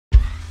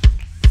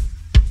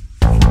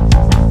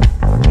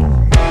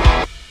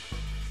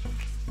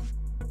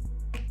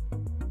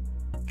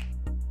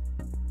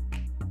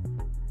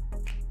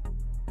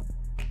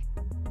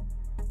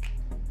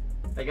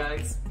Hey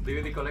guys,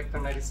 DVD Collector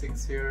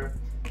 96 here.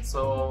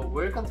 So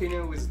we're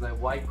continuing with the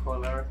White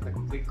Collar, the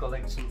complete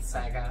collection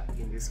saga.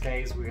 In this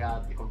case we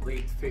got the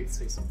complete 5th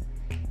season.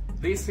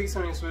 This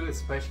season is really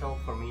special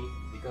for me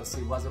because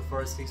it was the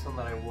first season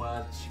that I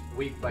watched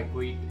week by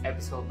week,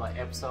 episode by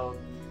episode.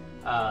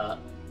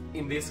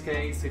 In this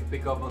case it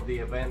picked up on the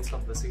events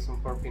of the season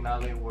 4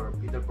 finale where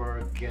Peter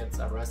Berg gets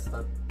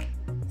arrested.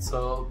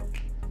 So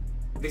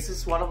this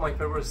is one of my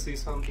favorite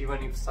seasons,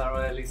 even if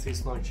Sarah Ellis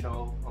is not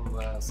show on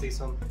the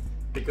season,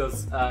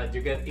 because you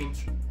get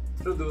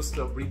introduced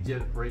to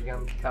Bridget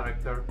Regan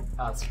character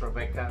as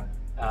Rebecca,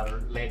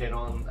 later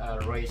on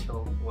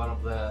Rachel, one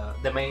of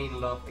the main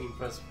love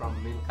interests from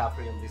Neal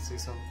Caffrey in this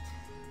season.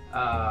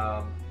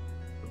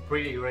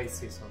 Pretty great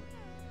season.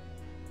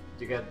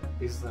 You get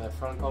this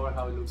front cover,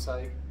 how it looks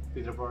like,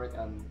 Peter Berg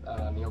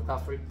and Neal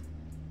Caffrey.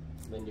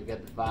 Then you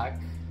get the back.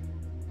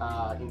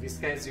 In this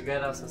case you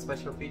get as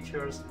special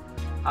features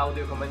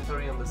audio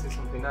commentary on the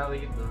season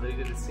finale, the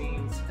deleted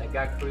scenes, a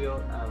gag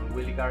reel, and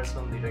Willie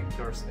Garson,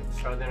 director's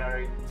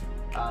extraordinary.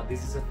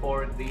 This is a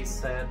 4D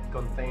set,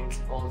 contains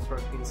all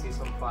 13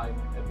 season 5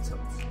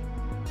 episodes.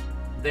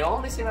 The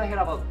only thing I heard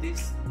about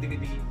this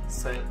DVD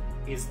set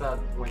is that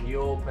when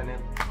you open it,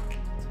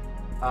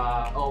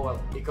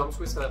 it comes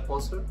with a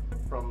poster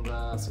from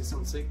the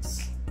season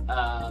 6.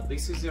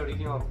 This is the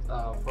original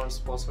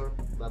first poster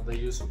that they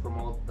used to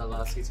promote the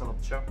last season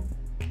of the show.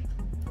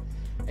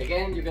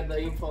 Again, you get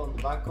the info on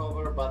the back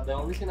cover, but the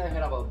only thing I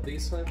heard about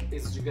this one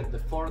is you get the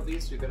 4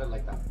 discs, you get it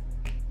like that.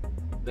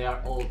 They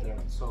are all there,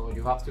 so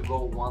you have to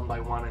go one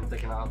by one and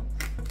take it out.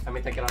 Let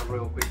me take it out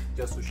real quick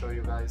just to show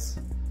you guys.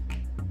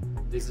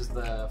 This is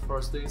the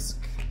first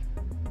disc,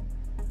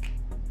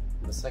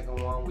 the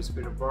second one with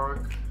Peter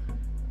Berg,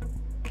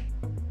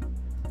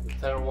 the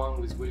third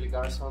one with Willie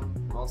Garson,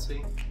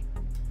 Mozzie,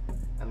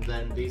 and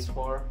then these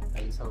 4,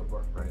 Elizabeth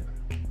Berg.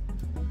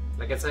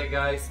 Like I said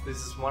guys, this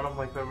is one of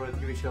my favorite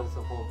TV shows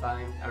of all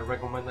time. I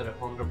recommend it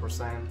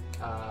 100%.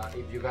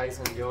 If you guys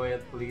enjoy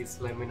it, please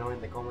let me know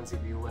in the comments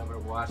if you ever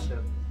watch it.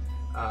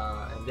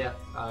 And yeah,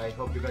 I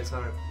hope you guys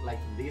are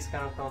liking this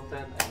kind of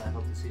content, and I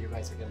hope to see you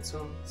guys again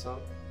soon. So,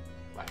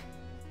 bye.